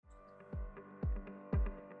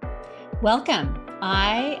Welcome.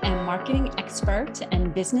 I am marketing expert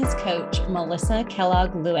and business coach Melissa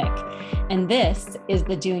Kellogg Lewick, and this is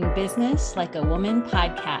the Doing Business Like a Woman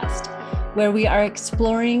podcast, where we are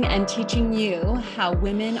exploring and teaching you how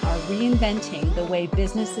women are reinventing the way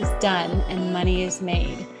business is done and money is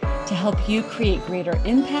made to help you create greater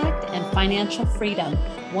impact and financial freedom,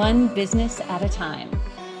 one business at a time.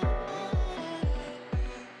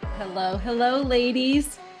 Hello,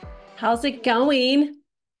 ladies. How's it going?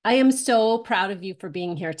 I am so proud of you for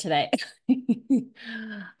being here today.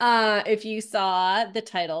 If you saw the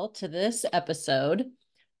title to this episode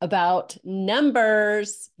about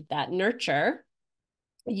numbers that nurture,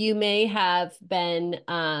 you may have been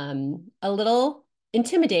a little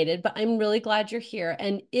intimidated, but I'm really glad you're here.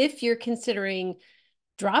 And if you're considering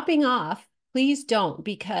dropping off, please don't,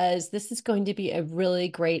 because this is going to be a really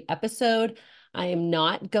great episode. I am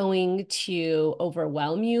not going to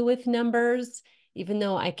overwhelm you with numbers, even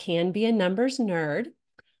though I can be a numbers nerd.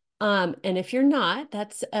 And if you're not,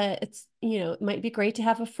 it might be great to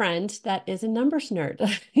have a friend that is a numbers nerd.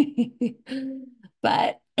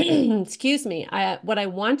 But excuse me, what I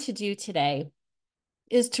want to do today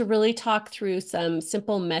is to really talk through some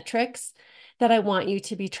simple metrics that I want you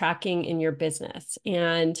to be tracking in your business.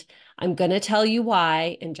 And I'm going to tell you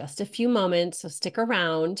why in just a few moments, so stick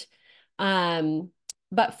around.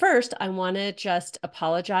 But first, I want to just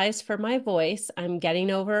apologize for my voice. I'm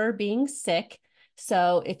getting over being sick.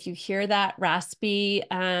 So if you hear that raspy,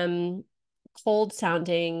 cold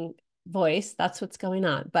sounding voice, that's what's going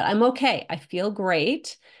on. But I'm okay. I feel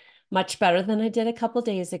great, much better than I did a couple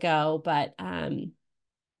days ago. But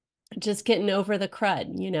just getting over the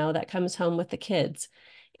crud, that comes home with the kids.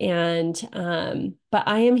 And but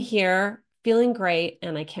I am here feeling great,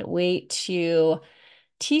 and I can't wait to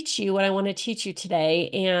teach you what I want to teach you today.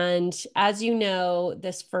 And as you know,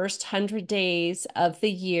 this first 100 days of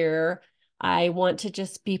the year, I want to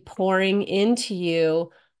just be pouring into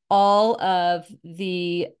you all of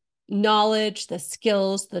the knowledge, the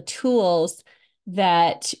skills, the tools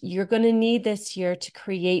that you're going to need this year to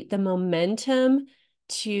create the momentum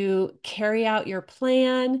to carry out your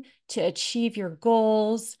plan, to achieve your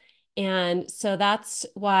goals. And so that's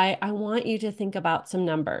why I want you to think about some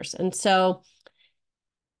numbers. And so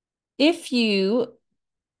if you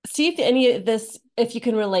see if any of this, if you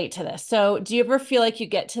can relate to this. So do you ever feel like you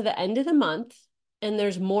get to the end of the month and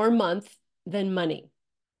there's more month than money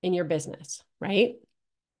in your business, right?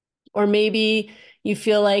 Or maybe you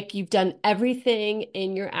feel like you've done everything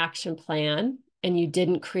in your action plan and you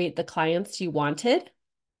didn't create the clients you wanted.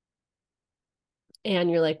 And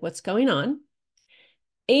you're like, what's going on?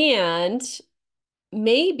 And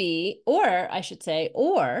maybe, or I should say,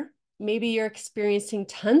 or maybe you're experiencing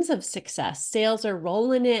tons of success. Sales are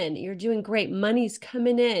rolling in. You're doing great. Money's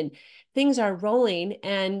coming in. Things are rolling,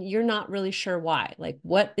 and you're not really sure why. Like,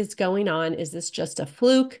 what is going on? Is this just a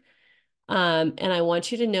fluke? And I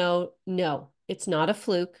want you to know, no, it's not a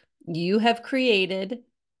fluke. You have created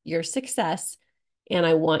your success, and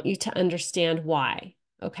I want you to understand why.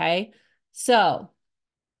 Okay. So,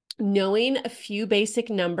 knowing a few basic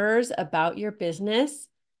numbers about your business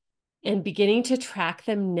and beginning to track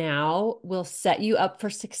them now will set you up for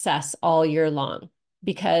success all year long.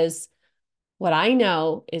 Because what I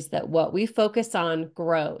know is that what we focus on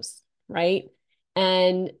grows, right?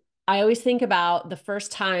 And I always think about the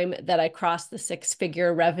first time that I crossed the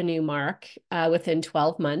six-figure revenue mark within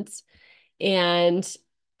 12 months. And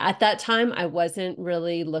at that time, I wasn't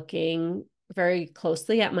really looking very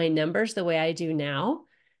closely at my numbers the way I do now.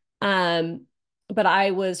 But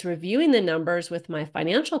I was reviewing the numbers with my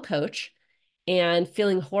financial coach and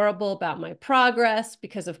feeling horrible about my progress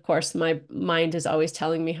because, of course, my mind is always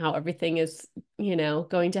telling me how everything is,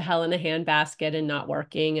 going to hell in a handbasket and not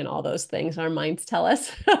working and all those things our minds tell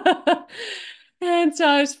us. And so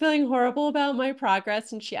I was feeling horrible about my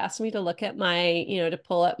progress. And she asked me to look at to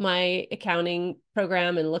pull up my accounting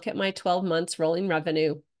program and look at my 12 months rolling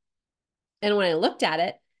revenue. And when I looked at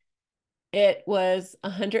it, it was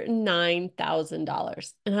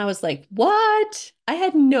 $109,000. And I was like, what? I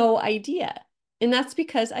had no idea. And that's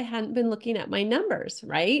because I hadn't been looking at my numbers,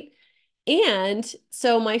 right? And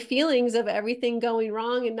so my feelings of everything going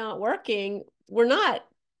wrong and not working were not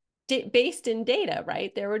based in data,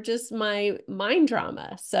 right? They were just my mind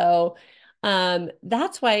drama. So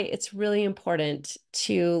that's why it's really important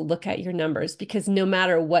to look at your numbers, because no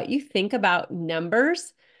matter what you think about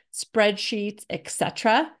numbers, spreadsheets,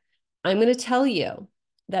 etc., I'm going to tell you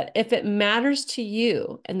that if it matters to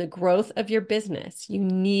you and the growth of your business, you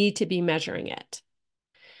need to be measuring it.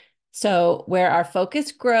 So where our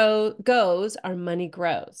focus goes, our money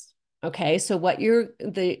grows. Okay. So what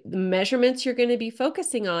the measurements you're going to be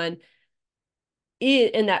focusing on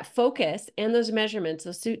and that focus and those measurements,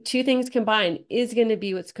 those two things combined, is going to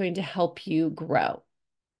be what's going to help you grow.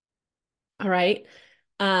 All right.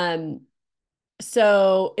 Um,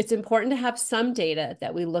 so it's important to have some data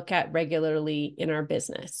that we look at regularly in our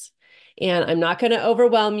business. And I'm not going to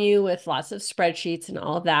overwhelm you with lots of spreadsheets and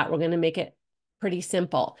all of that. We're going to make it pretty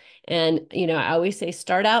simple. And, I always say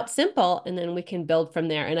start out simple and then we can build from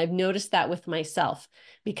there. And I've noticed that with myself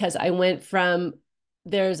because I went from,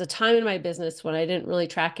 there's a time in my business when I didn't really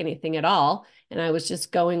track anything at all. And I was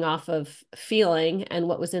just going off of feeling and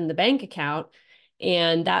what was in the bank account.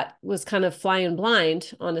 And that was kind of flying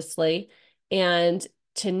blind, honestly. And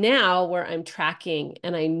to now where I'm tracking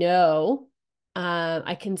and I know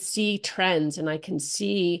I can see trends and I can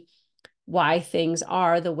see why things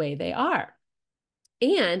are the way they are.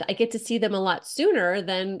 And I get to see them a lot sooner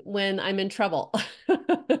than when I'm in trouble,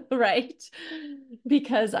 right?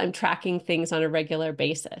 Because I'm tracking things on a regular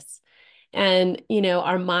basis. And,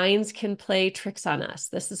 our minds can play tricks on us.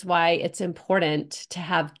 This is why it's important to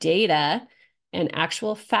have data and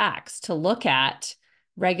actual facts to look at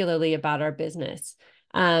regularly about our business.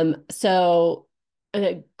 So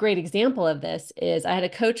a great example of this is I had a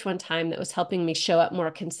coach one time that was helping me show up more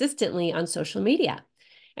consistently on social media.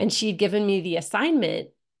 And she'd given me the assignment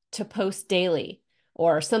to post daily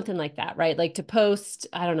or something like that, right? Like to post,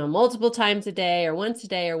 I don't know, multiple times a day or once a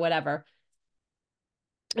day or whatever.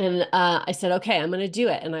 And I said, okay, I'm going to do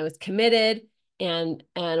it. And I was committed and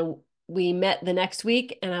we met the next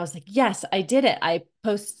week and I was like, yes, I did it. I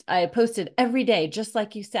posted every day, just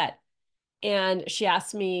like you said. And she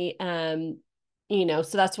asked me, so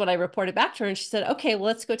that's what I reported back to her. And she said, okay, well,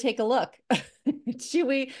 let's go take a look.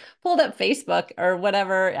 We pulled up Facebook or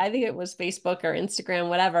whatever. I think it was Facebook or Instagram,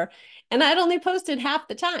 whatever. And I'd only posted half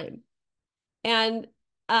the time. And,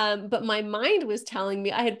 but my mind was telling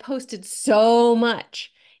me I had posted so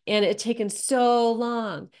much and it had taken so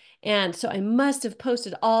long. And so I must have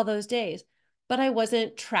posted all those days, but I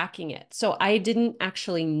wasn't tracking it. So I didn't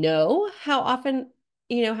actually know how often,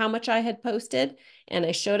 how much I had posted. And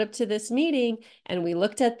I showed up to this meeting and we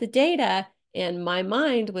looked at the data and my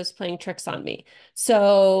mind was playing tricks on me.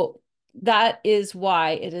 So that is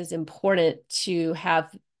why it is important to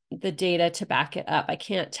have the data to back it up. I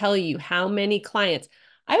can't tell you how many clients.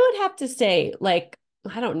 I would have to say, like,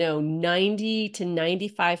 I don't know, 90 to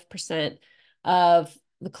 95% of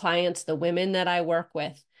the clients, the women that I work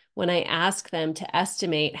with, when I ask them to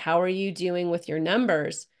estimate, how are you doing with your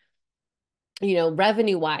numbers,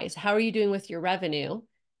 revenue wise, how are you doing with your revenue?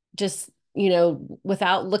 Just,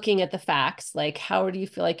 without looking at the facts, like, how do you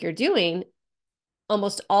feel like you're doing?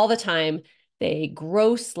 Almost all the time, they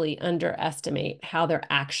grossly underestimate how they're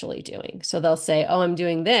actually doing. So they'll say, oh, I'm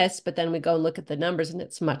doing this, but then we go and look at the numbers and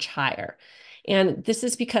it's much higher. And this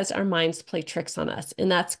is because our minds play tricks on us. And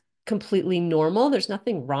that's completely normal. There's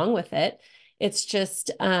nothing wrong with it. It's just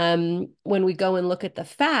when we go and look at the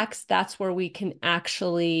facts, that's where we can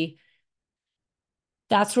actually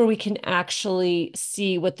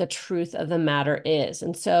see what the truth of the matter is.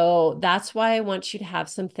 And so that's why I want you to have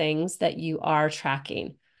some things that you are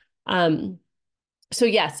tracking. So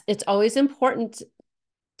yes, it's always important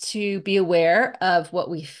to be aware of what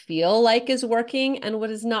we feel like is working and what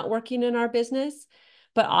is not working in our business.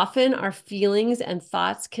 But often our feelings and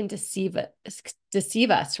thoughts can deceive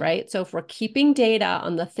us, right? So if we're keeping data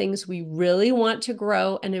on the things we really want to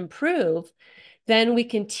grow and improve, then we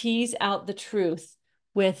can tease out the truth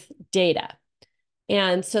with data.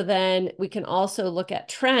 And so then we can also look at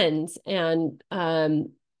trends and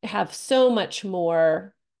have so much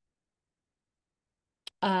more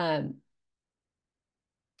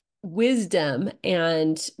wisdom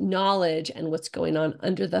and knowledge and what's going on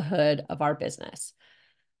under the hood of our business.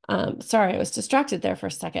 Sorry, I was distracted there for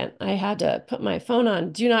a second. I had to put my phone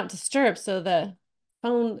on do not disturb so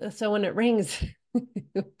when it rings,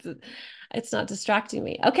 it's not distracting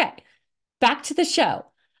me. Okay, back to the show.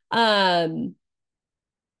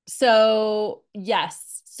 So yes.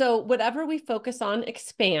 So whatever we focus on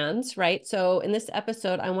expands, right? So in this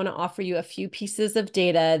episode, I want to offer you a few pieces of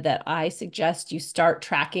data that I suggest you start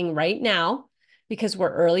tracking right now because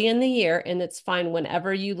we're early in the year and it's fine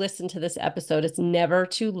whenever you listen to this episode. It's never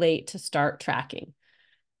too late to start tracking.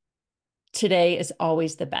 Today is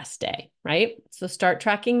always the best day, right? So start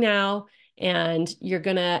tracking now and you're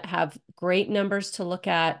going to have great numbers to look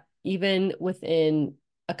at even within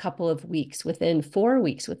a couple of weeks, within 4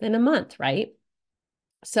 weeks, within a month, right?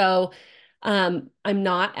 So I'm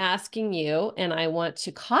not asking you, and I want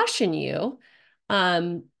to caution you,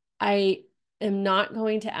 I am not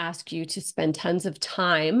going to ask you to spend tons of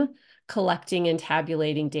time collecting and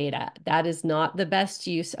tabulating data. That is not the best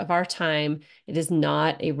use of our time. It is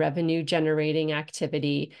not a revenue generating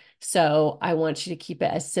activity. So I want you to keep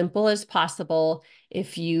it as simple as possible.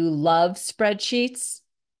 If you love spreadsheets,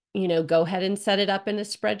 go ahead and set it up in a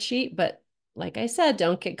spreadsheet. But like I said,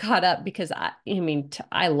 don't get caught up because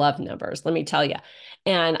I love numbers, let me tell you.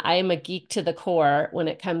 And I am a geek to the core when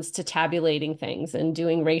it comes to tabulating things and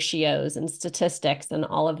doing ratios and statistics and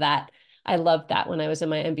all of that. I loved that when I was in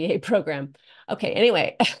my MBA program. Okay,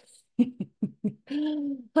 anyway.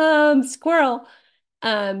 Squirrel.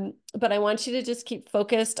 But I want you to just keep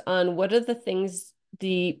focused on what are the things,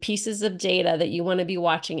 the pieces of data that you want to be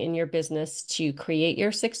watching in your business to create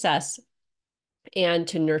your success and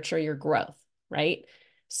to nurture your growth, right?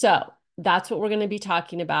 So that's what we're going to be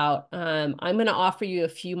talking about. I'm going to offer you a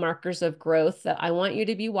few markers of growth that I want you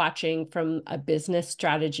to be watching from a business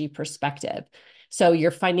strategy perspective. So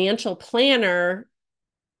your financial planner,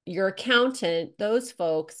 your accountant, those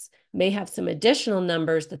folks may have some additional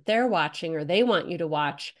numbers that they're watching or they want you to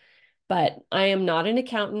watch. But I am not an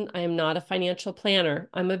accountant. I am not a financial planner.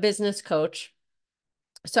 I'm a business coach.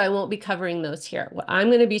 So I won't be covering those here. What I'm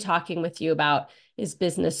going to be talking with you about is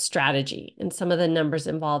business strategy and some of the numbers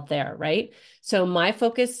involved there, right? So my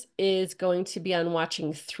focus is going to be on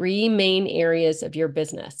watching three main areas of your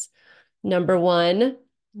business. Number one,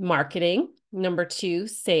 marketing. Number two,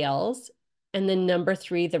 sales. And then number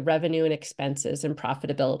three, the revenue and expenses and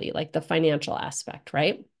profitability, like the financial aspect,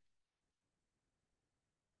 right?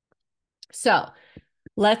 So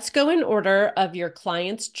let's go in order of your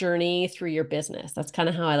client's journey through your business. That's kind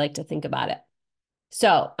of how I like to think about it.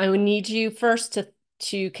 So I would need you first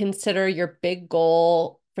to consider your big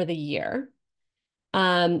goal for the year.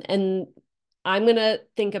 And I'm going to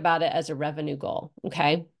think about it as a revenue goal.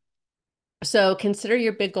 Okay. So consider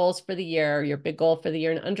your big goals for the year, your big goal for the year,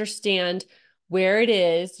 and understand where it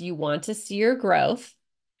is you want to see your growth.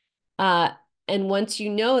 And once you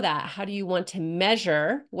know that, how do you want to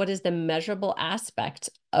measure? What is the measurable aspect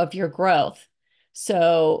of your growth?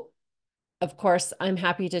 So, of course, I'm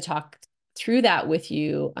happy to talk through that with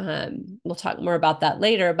you. We'll talk more about that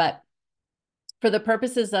later, but for the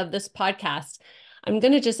purposes of this podcast, I'm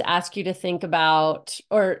going to just ask you to think about,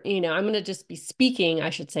 or, I'm going to just be speaking,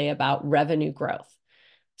 I should say, about revenue growth.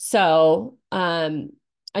 So I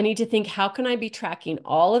need to think, how can I be tracking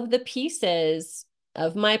all of the pieces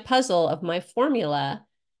of my puzzle, of my formula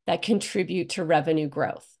that contribute to revenue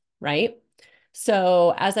growth, right?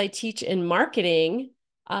 So as I teach in marketing,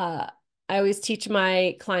 I always teach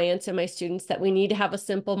my clients and my students that we need to have a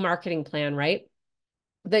simple marketing plan, right?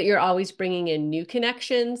 That you're always bringing in new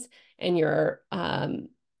connections and you're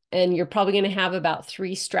probably going to have about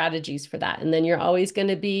 3 strategies for that. And then you're always going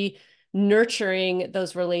to be nurturing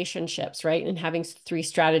those relationships, right? And having 3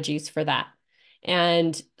 strategies for that.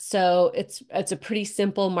 And so it's a pretty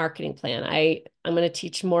simple marketing plan. I'm going to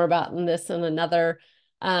teach more about this in another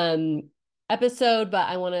episode, but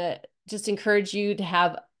I want to just encourage you to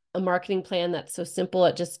have a marketing plan that's so simple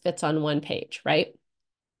it just fits on one page, right?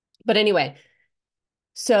 But anyway,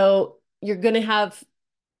 so you're going to have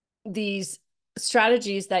these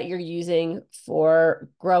strategies that you're using for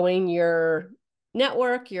growing your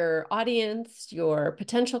network, your audience, your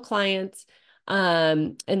potential clients.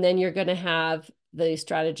 And then you're going to have the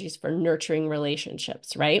strategies for nurturing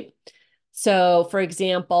relationships, right? So, for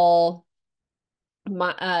example,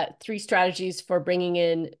 my 3 strategies for bringing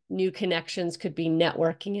in new connections could be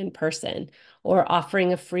networking in person or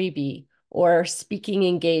offering a freebie or speaking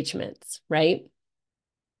engagements, right?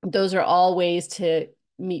 Those are all ways to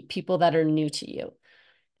meet people that are new to you.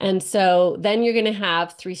 And so then you're going to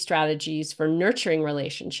have 3 strategies for nurturing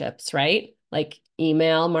relationships, right? Like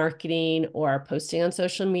email marketing or posting on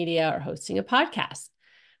social media or hosting a podcast.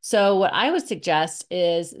 So what I would suggest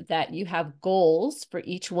is that you have goals for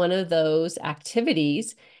each one of those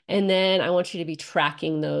activities. And then I want you to be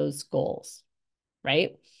tracking those goals,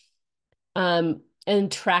 right? And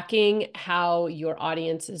tracking how your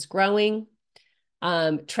audience is growing,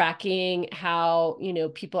 tracking how,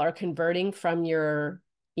 people are converting from your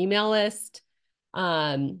email list.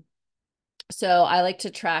 So I like to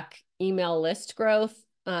track email list growth.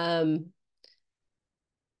 I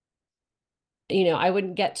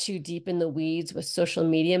wouldn't get too deep in the weeds with social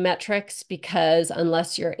media metrics because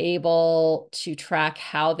unless you're able to track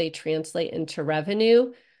how they translate into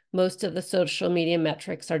revenue, most of the social media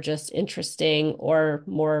metrics are just interesting or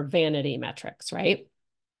more vanity metrics, right?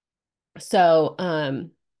 So,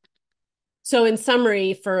 so in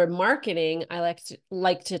summary, for marketing, I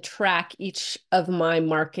like to track each of my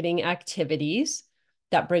marketing activities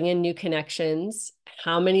that bring in new connections,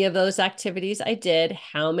 how many of those activities I did,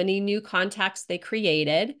 how many new contacts they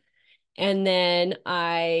created, And then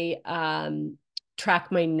I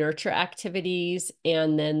track my nurture activities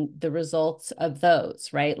and then the results of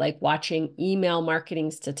those, right? Like watching email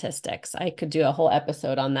marketing statistics. I could do a whole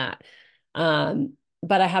episode on that.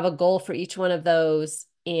 But I have a goal for each one of those,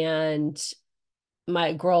 and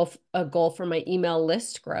a goal for my email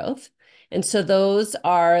list growth. And so those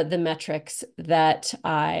are the metrics that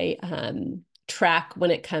I track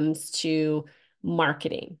when it comes to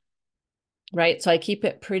marketing, right? So I keep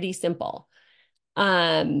it pretty simple.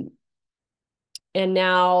 Um, and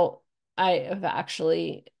now I have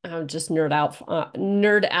actually just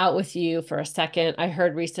nerd out with you for a second. I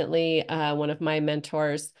heard recently one of my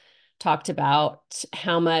mentors talked about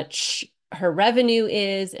how much her revenue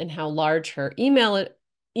is and how large her email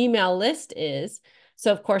list is.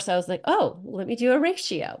 So of course I was like, oh, let me do a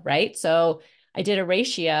ratio, right? So I did a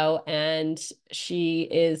ratio, and she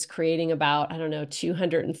is creating about, I don't know,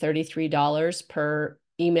 $233 per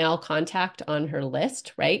email contact on her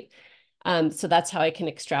list, right? So that's how I can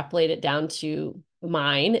extrapolate it down to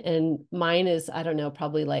mine. And mine is, I don't know,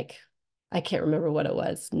 probably like, I can't remember what it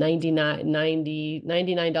was,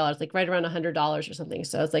 $99, like right around $100 or something.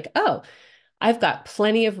 So I was like, oh, I've got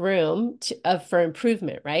plenty of room for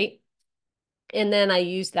improvement, right? And then I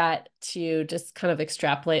use that to just kind of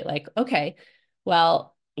extrapolate, like, okay,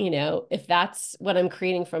 well, if that's what I'm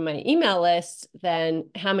creating from my email list, then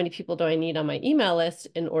how many people do I need on my email list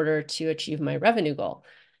in order to achieve my revenue goal?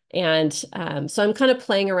 And so I'm kind of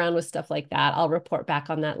playing around with stuff like that. I'll report back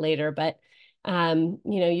on that later, but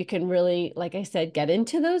you can really, like I said, get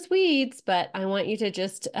into those weeds, but I want you to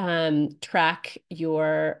just track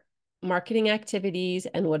your marketing activities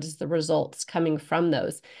and what is the results coming from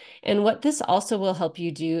those. And what this also will help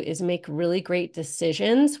you do is make really great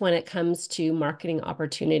decisions when it comes to marketing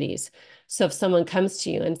opportunities. So if someone comes to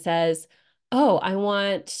you and says, oh, I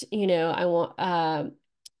want you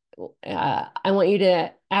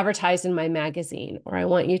to advertise in my magazine, or I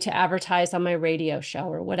want you to advertise on my radio show,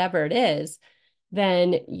 or whatever it is,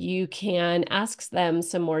 then you can ask them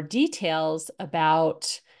some more details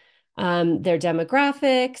about their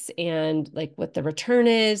demographics and like what the return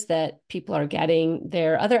is that people are getting,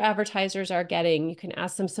 their other advertisers are getting. You can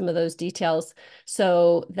ask them some of those details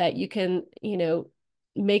so that you can,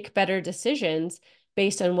 make better decisions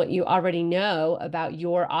based on what you already know about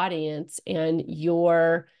your audience and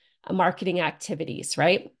your marketing activities,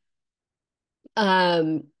 right?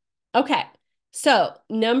 Um, okay. So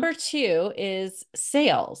number two is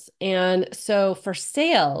sales. And so for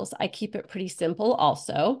sales, I keep it pretty simple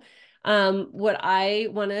also. What I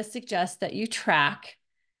want to suggest that you track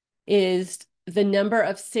is the number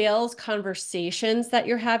of sales conversations that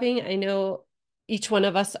you're having. I know each one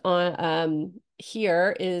of us on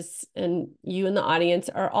here is, and you in the audience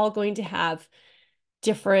are all going to have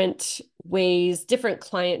different ways, different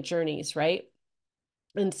client journeys, right?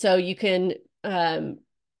 And so you can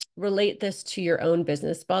relate this to your own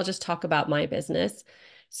business, but I'll just talk about my business.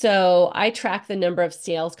 So I track the number of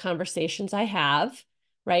sales conversations I have,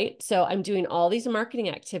 right? So I'm doing all these marketing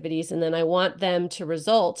activities, and then I want them to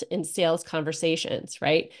result in sales conversations,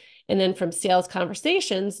 right? And then from sales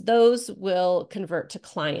conversations, those will convert to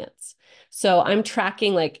clients. So I'm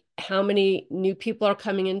tracking like how many new people are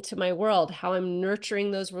coming into my world, how I'm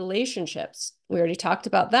nurturing those relationships. We already talked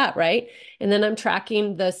about that, right? And then I'm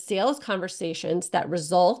tracking the sales conversations that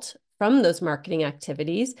result from those marketing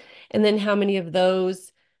activities, and then how many of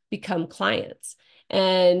those become clients.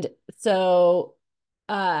 And so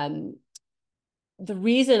the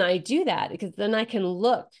reason I do that, because then I can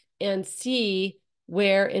look and see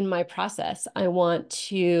where in my process I want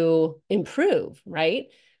to improve, right?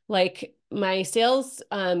 Like my sales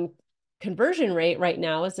conversion rate right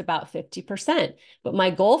now is about 50%, but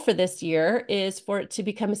my goal for this year is for it to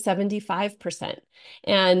become 75%.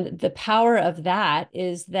 And the power of that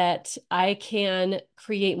is that I can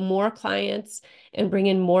create more clients and bring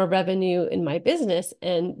in more revenue in my business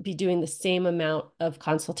and be doing the same amount of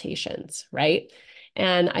consultations, right?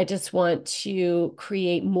 And I just want to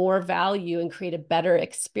create more value and create a better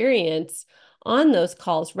experience on those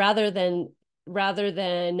calls rather than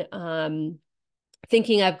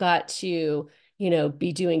thinking I've got to,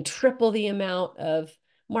 be doing triple the amount of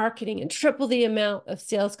marketing and triple the amount of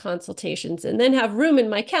sales consultations and then have room in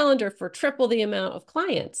my calendar for triple the amount of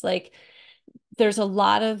clients. Like there's a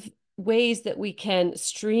lot of ways that we can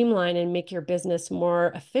streamline and make your business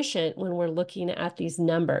more efficient when we're looking at these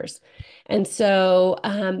numbers. And so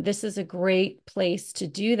this is a great place to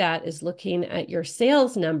do that, is looking at your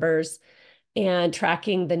sales numbers and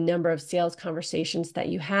tracking the number of sales conversations that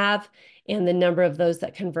you have and the number of those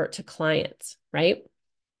that convert to clients, right?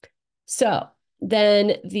 So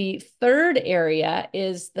Then the third area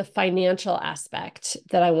is the financial aspect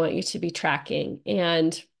that I want you to be tracking.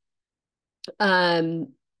 And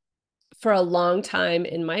um, for a long time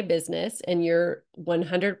in my business, and you're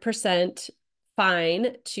 100%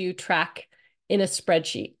 fine to track in a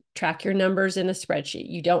spreadsheet, track your numbers in a spreadsheet.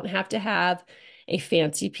 You don't have to have a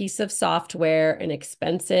fancy piece of software, an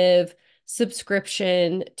expensive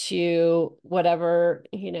subscription to whatever,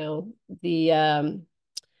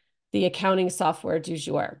 the accounting software du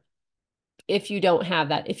jour. If you don't have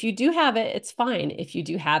that, if you do have it, it's fine. If you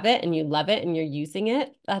do have it and you love it and you're using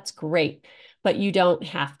it, that's great, but you don't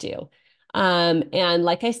have to. And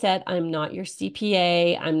like I said, I'm not your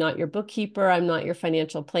CPA, I'm not your bookkeeper, I'm not your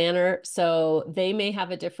financial planner. So they may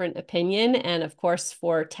have a different opinion. And of course,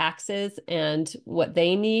 for taxes and what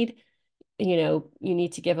they need, you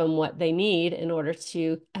need to give them what they need in order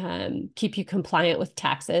to keep you compliant with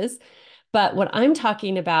taxes. But what I'm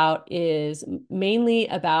talking about is mainly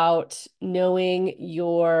about knowing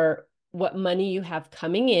what money you have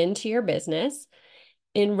coming into your business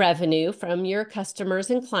in revenue from your customers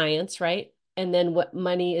and clients, right? And then what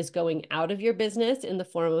money is going out of your business in the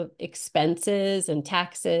form of expenses and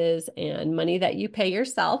taxes and money that you pay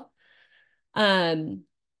yourself.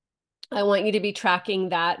 I want you to be tracking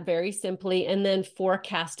that very simply and then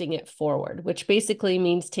forecasting it forward, which basically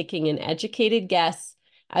means taking an educated guess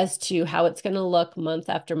as to how it's going to look month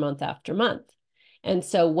after month after month. And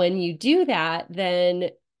so when you do that, then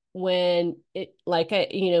when it,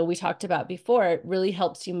 we talked about before, it really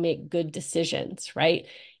helps you make good decisions, right?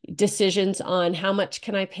 Decisions on how much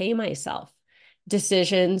can I pay myself?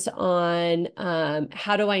 Decisions on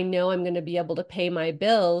how do I know I'm going to be able to pay my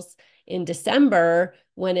bills in December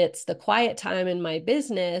when it's the quiet time in my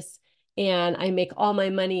business and I make all my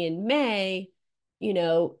money in May.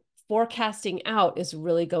 Forecasting out is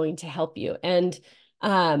really going to help you. And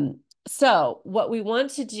so what we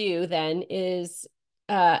want to do then is,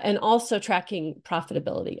 and also tracking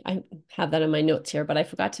profitability. I have that in my notes here, but I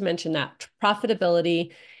forgot to mention that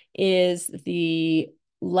profitability is the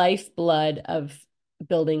lifeblood of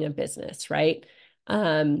building a business, right?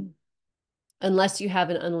 Unless you have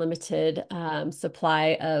an unlimited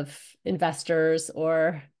supply of investors,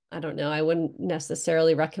 or I don't know, I wouldn't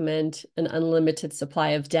necessarily recommend an unlimited supply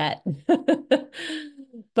of debt.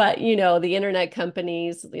 But, the internet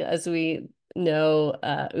companies, as we know,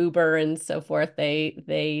 Uber and so forth,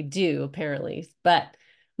 they do apparently. But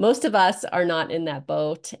most of us are not in that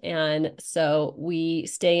boat. And so we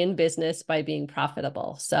stay in business by being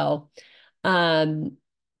profitable. So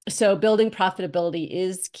building profitability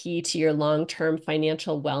is key to your long-term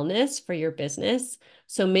financial wellness for your business.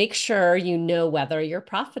 So make sure you know whether you're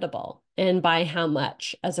profitable and by how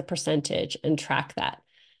much as a percentage, and track that.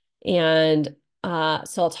 And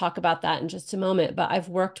so I'll talk about that in just a moment, but I've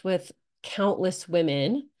worked with countless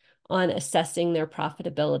women on assessing their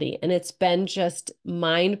profitability, and it's been just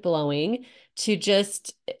mind-blowing to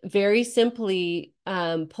just very simply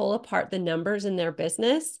pull apart the numbers in their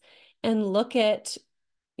business and look at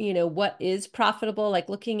what is profitable, like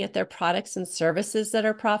looking at their products and services that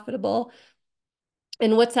are profitable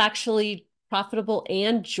and what's actually profitable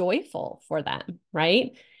and joyful for them,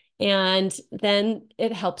 right? And then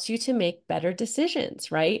it helps you to make better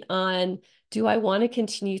decisions, right? On, do I want to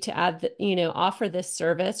continue to offer this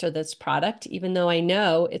service or this product, even though I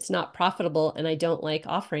know it's not profitable and I don't like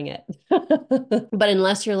offering it. But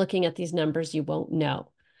unless you're looking at these numbers, you won't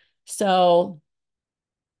know. So,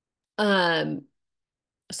 um,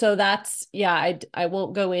 so that's, yeah, I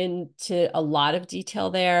won't go into a lot of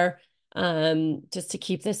detail there, just to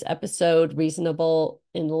keep this episode reasonable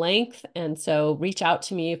in length. And so reach out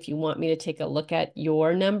to me if you want me to take a look at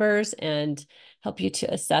your numbers and help you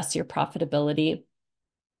to assess your profitability.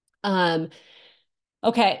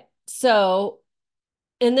 Okay. So,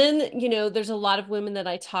 and then, there's a lot of women that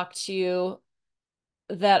I talk to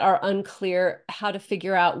that are unclear how to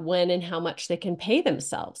figure out when and how much they can pay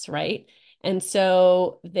themselves, right? And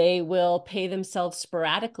so they will pay themselves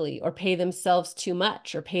sporadically, or pay themselves too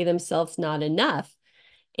much, or pay themselves not enough.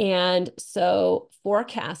 And so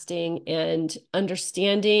forecasting and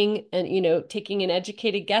understanding and, taking an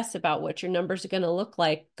educated guess about what your numbers are going to look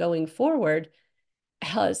like going forward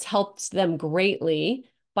has helped them greatly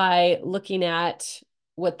by looking at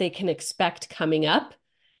what they can expect coming up,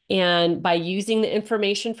 and by using the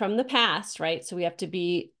information from the past, right? So we have to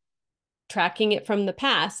be tracking it from the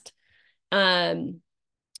past. And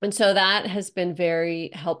so that has been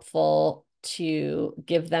very helpful to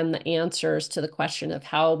give them the answers to the question of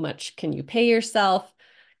how much can you pay yourself?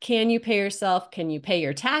 Can you pay yourself? Can you pay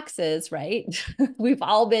your taxes, right? We've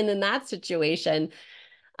all been in that situation.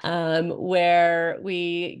 where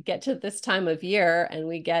we get to this time of year and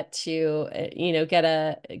we get to,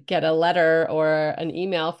 get a letter or an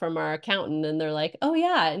email from our accountant, and they're like, "Oh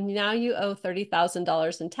yeah, and now you owe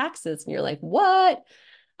 $30,000 in taxes," and you're like, "What?"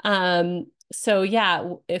 So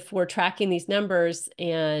yeah, if we're tracking these numbers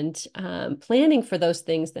and planning for those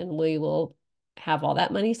things, then we will have all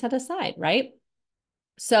that money set aside, right?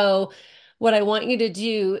 So what I want you to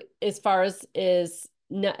do as far as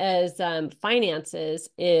finances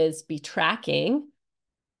is be tracking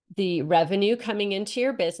the revenue coming into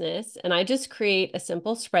your business. And I just create a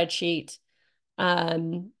simple spreadsheet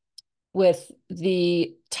with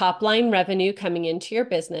the top line revenue coming into your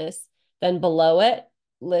business. Then below it,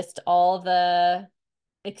 list all the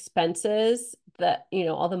expenses that,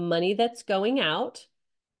 all the money that's going out,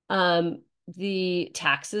 the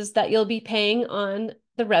taxes that you'll be paying on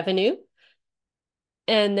the revenue,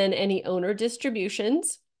 and then any owner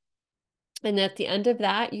distributions. And at the end of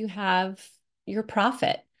that, you have your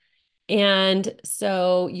profit. And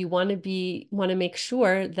so you want to make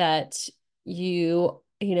sure that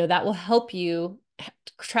that will help you.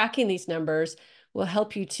 Tracking these numbers will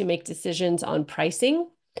help you to make decisions on pricing.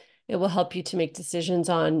 It will help you to make decisions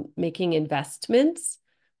on making investments,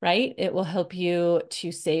 right? It will help you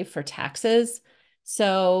to save for taxes.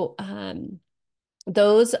 So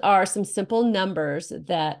those are some simple numbers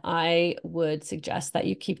that I would suggest that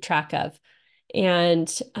you keep track of.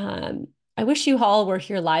 And I wish you all were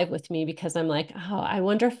here live with me, because I'm like, oh, I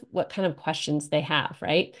wonder what kind of questions they have,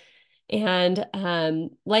 right? And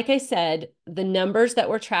like I said, the numbers that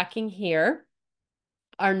we're tracking here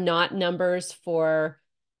are not numbers for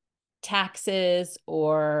taxes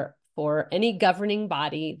or for any governing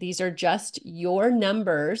body. These are just your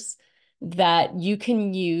numbers that you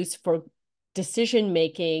can use for decision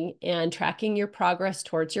making and tracking your progress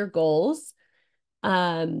towards your goals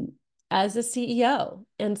as a CEO.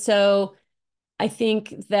 And so I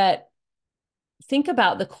think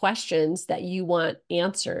about the questions that you want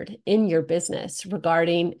answered in your business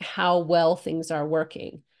regarding how well things are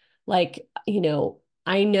working. Like,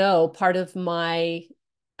 I know part of my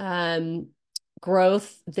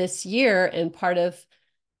growth this year and part of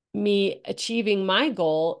me achieving my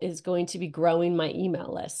goal is going to be growing my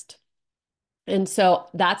email list. And so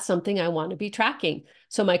that's something I want to be tracking.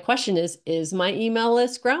 So my question is my email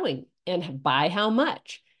list growing, and by how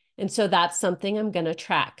much? And so that's something I'm going to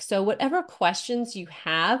track. So whatever questions you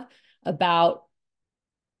have about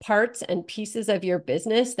parts and pieces of your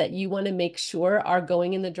business that you want to make sure are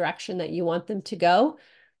going in the direction that you want them to go,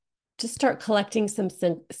 just start collecting some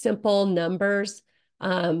simple numbers.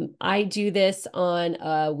 I do this on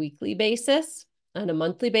a weekly basis, on a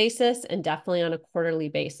monthly basis, and definitely on a quarterly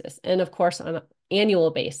basis, and of course on an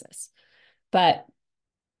annual basis. But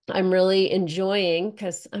I'm really enjoying,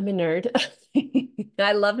 because I'm a nerd.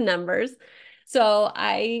 I love numbers. So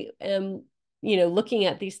I am, looking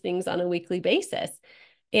at these things on a weekly basis.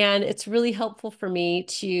 And it's really helpful for me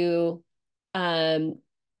um,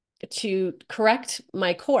 to correct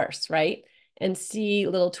my course, right? And see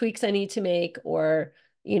little tweaks I need to make, or,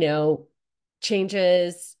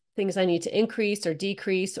 changes, things I need to increase or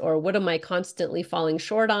decrease, or what am I constantly falling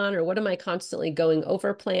short on, or what am I constantly going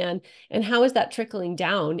over plan? And how is that trickling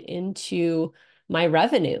down into my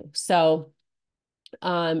revenue? So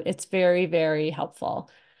it's very, very helpful.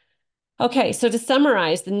 Okay, so to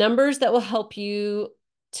summarize, the numbers that will help you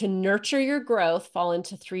to nurture your growth fall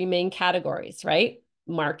into three main categories, right?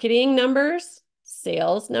 Marketing numbers,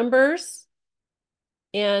 sales numbers,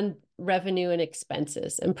 and revenue and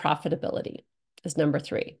expenses and profitability is number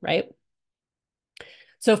three, right?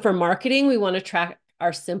 So for marketing, we want to track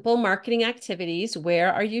our simple marketing activities.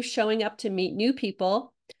 Where are you showing up to meet new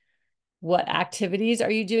people? What activities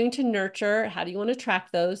are you doing to nurture? How do you want to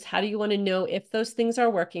track those? How do you want to know if those things are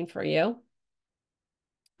working for you?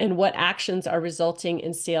 And what actions are resulting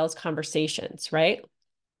in sales conversations, right?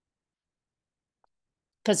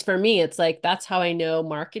 Because for me, it's like, that's how I know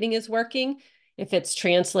marketing is working, if it's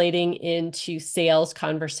translating into sales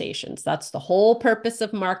conversations. That's the whole purpose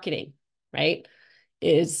of marketing, right?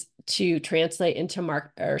 Is to translate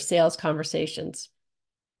into sales conversations.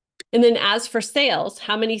 And then as for sales,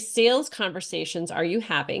 how many sales conversations are you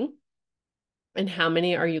having? And how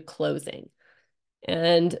many are you closing?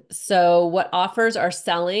 And so what offers are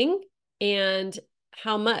selling and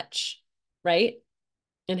how much, right?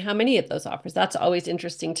 And how many of those offers? That's always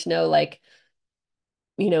interesting to know. Like,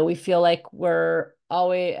 we feel like we're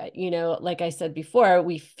always, like I said before,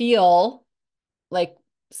 we feel like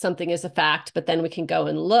something is a fact, but then we can go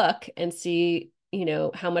and look and see,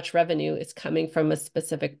 how much revenue is coming from a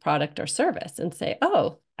specific product or service and say,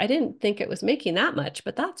 oh, I didn't think it was making that much,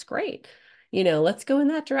 but that's great. let's go in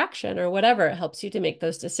that direction or whatever. It helps you to make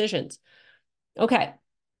those decisions. Okay.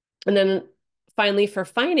 And then finally, for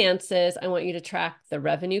finances, I want you to track the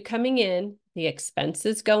revenue coming in, the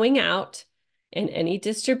expenses going out, and any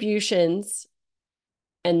distributions,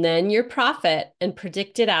 and then your profit, and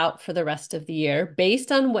predict it out for the rest of the year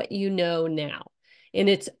based on what you know now. And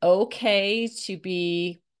it's okay to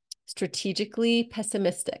be strategically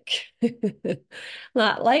pessimistic.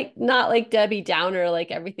 Not like Debbie Downer,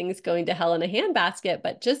 like everything's going to hell in a handbasket,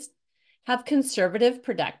 but just have conservative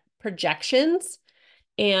projections.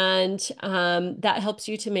 And that helps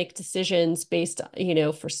you to make decisions based,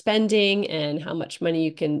 for spending and how much money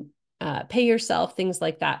you can pay yourself, things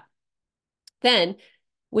like that. Then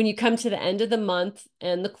when you come to the end of the month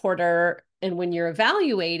and the quarter, and when you're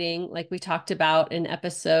evaluating, like we talked about in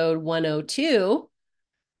episode 102,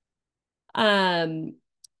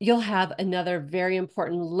 you'll have another very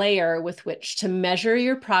important layer with which to measure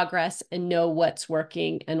your progress and know what's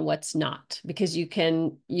working and what's not, because you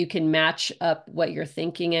can match up what you're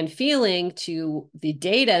thinking and feeling to the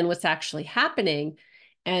data and what's actually happening,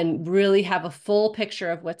 and really have a full picture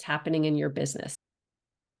of what's happening in your business.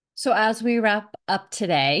 So as we wrap up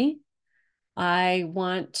today, I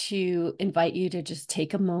want to invite you to just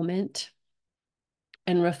take a moment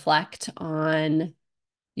and reflect on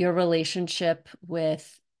your relationship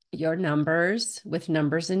with your numbers, with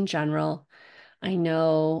numbers in general. I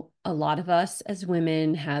know a lot of us as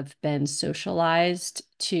women have been socialized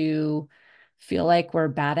to feel like we're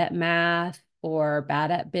bad at math or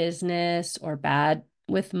bad at business or bad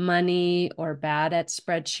with money or bad at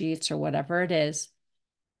spreadsheets or whatever it is.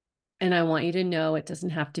 And I want you to know it doesn't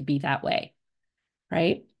have to be that way,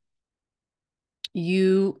 right?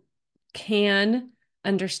 You can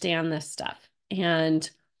understand this stuff. And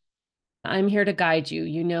I'm here to guide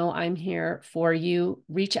you. I'm here for you.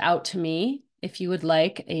 Reach out to me if you would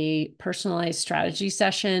like a personalized strategy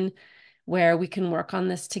session where we can work on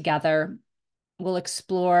this together. We'll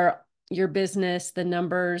explore your business, the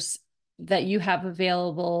numbers that you have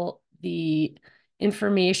available, the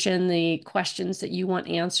information, the questions that you want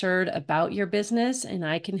answered about your business, and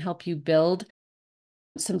I can help you build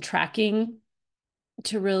some tracking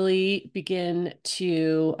to really begin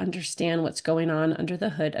to understand what's going on under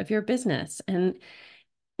the hood of your business. And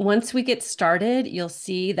once we get started, you'll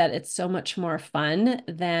see that it's so much more fun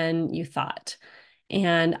than you thought.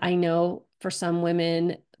 And I know for some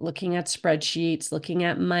women, looking at spreadsheets, looking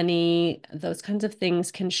at money, those kinds of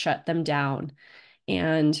things can shut them down.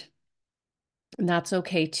 And that's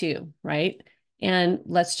okay too, right? And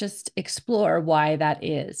let's just explore why that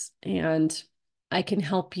is. And I can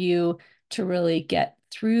help you to really get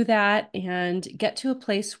through that and get to a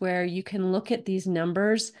place where you can look at these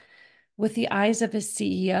numbers with the eyes of a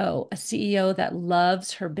CEO that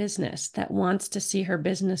loves her business, that wants to see her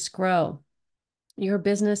business grow. Your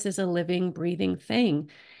business is a living, breathing thing,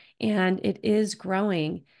 and it is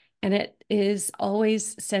growing, and it is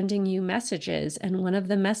always sending you messages. And one of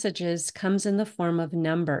the messages comes in the form of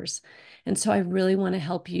numbers. And so I really want to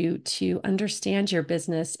help you to understand your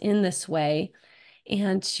business in this way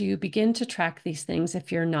and to begin to track these things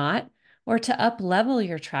if you're not, or to up level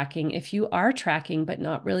your tracking if you are tracking but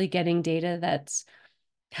not really getting data that's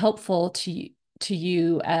helpful to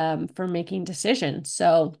you for making decisions.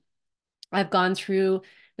 So I've gone through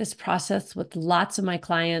this process with lots of my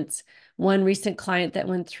clients. One recent client that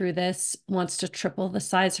went through this wants to triple the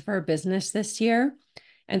size of her business this year.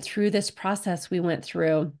 And through this process we went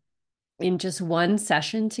through in just one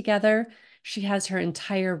session together, she has her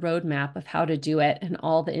entire roadmap of how to do it and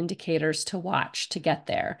all the indicators to watch to get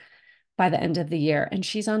there by the end of the year. And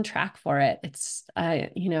she's on track for it. I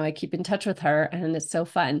keep in touch with her and it's so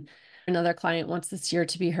fun. Another client wants this year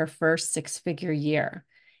to be her first six-figure year.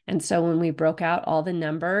 And so when we broke out all the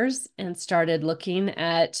numbers and started looking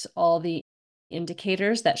at all the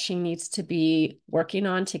indicators that she needs to be working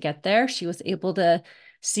on to get there, she was able to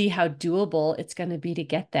see how doable it's going to be to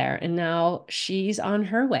get there. And now she's on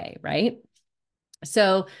her way, right?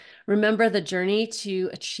 So remember, the journey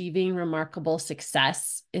to achieving remarkable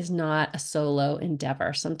success is not a solo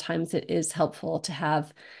endeavor. Sometimes it is helpful to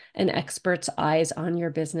have an expert's eyes on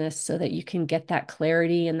your business so that you can get that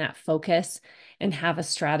clarity and that focus and have a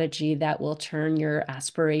strategy that will turn your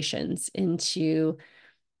aspirations into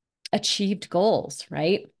achieved goals,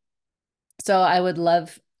 right? So I would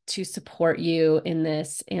love to support you in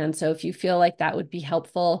this. And so if you feel like that would be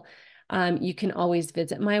helpful, you can always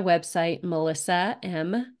visit my website,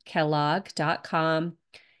 melissamkellogg.com.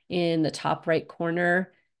 In the top right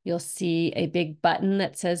corner, you'll see a big button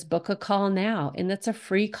that says book a call now. And that's a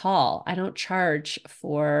free call. I don't charge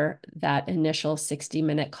for that initial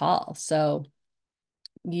 60-minute call. So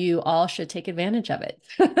you all should take advantage of it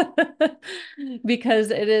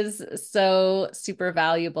because it is so super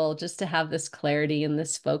valuable just to have this clarity and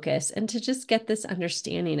this focus and to just get this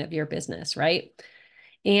understanding of your business, right?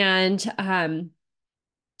 And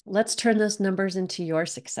let's turn those numbers into your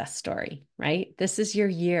success story, right? This is your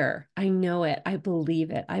year. I know it. I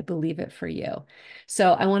believe it. I believe it for you.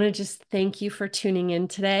 So I want to just thank you for tuning in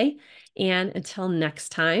today. And until next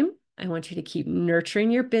time, I want you to keep nurturing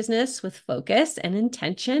your business with focus and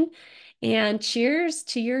intention. And cheers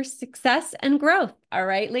to your success and growth. All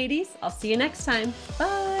right, ladies, I'll see you next time.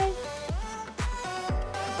 Bye.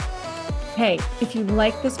 Hey, if you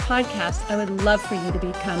like this podcast, I would love for you to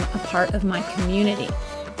become a part of my community.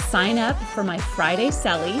 Sign up for my Friday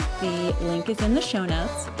Selly. The link is in the show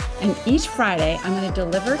notes. And each Friday, I'm going to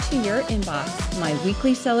deliver to your inbox my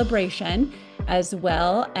weekly celebration, as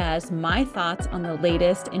well as my thoughts on the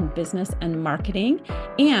latest in business and marketing.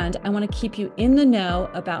 And I want to keep you in the know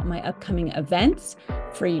about my upcoming events,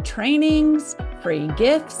 free trainings, free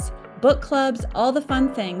gifts, book clubs, all the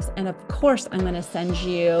fun things. And of course, I'm going to send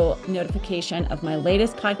you notification of my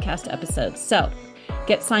latest podcast episodes. So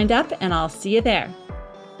get signed up and I'll see you there.